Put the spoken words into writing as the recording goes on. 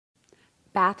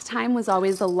Bath time was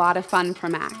always a lot of fun for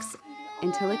Max,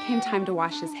 until it came time to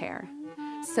wash his hair.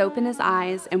 Soap in his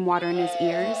eyes and water in his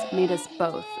ears made us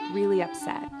both really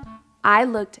upset. I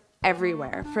looked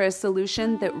everywhere for a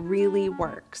solution that really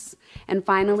works, and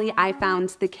finally I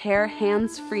found the Kair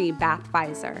hands-free bath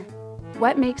visor.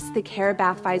 What makes the Kair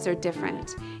bath visor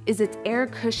different is its air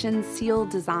cushion seal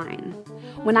design.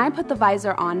 When I put the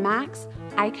visor on Max,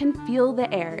 I can feel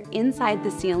the air inside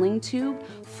the sealing tube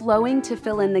flowing to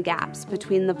fill in the gaps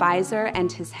between the visor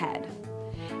and his head.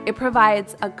 It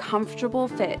provides a comfortable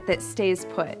fit that stays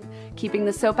put, keeping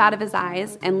the soap out of his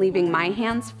eyes and leaving my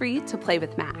hands free to play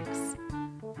with Max.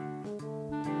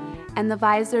 And the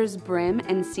visor's brim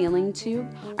and sealing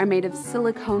tube are made of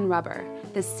silicone rubber,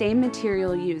 the same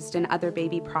material used in other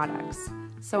baby products,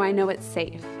 so I know it's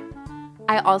safe.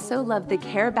 I also love the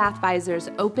Kair bath visor's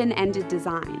open-ended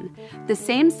design. The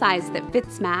same size that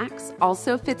fits Max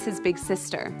also fits his big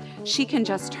sister. She can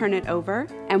just turn it over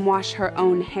and wash her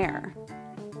own hair.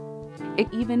 It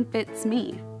even fits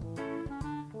me.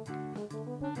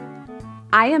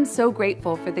 I am so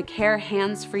grateful for the Kair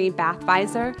hands-free bath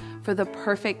visor for the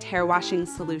perfect hair washing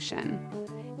solution.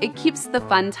 It keeps the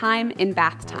fun time in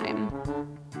bath time.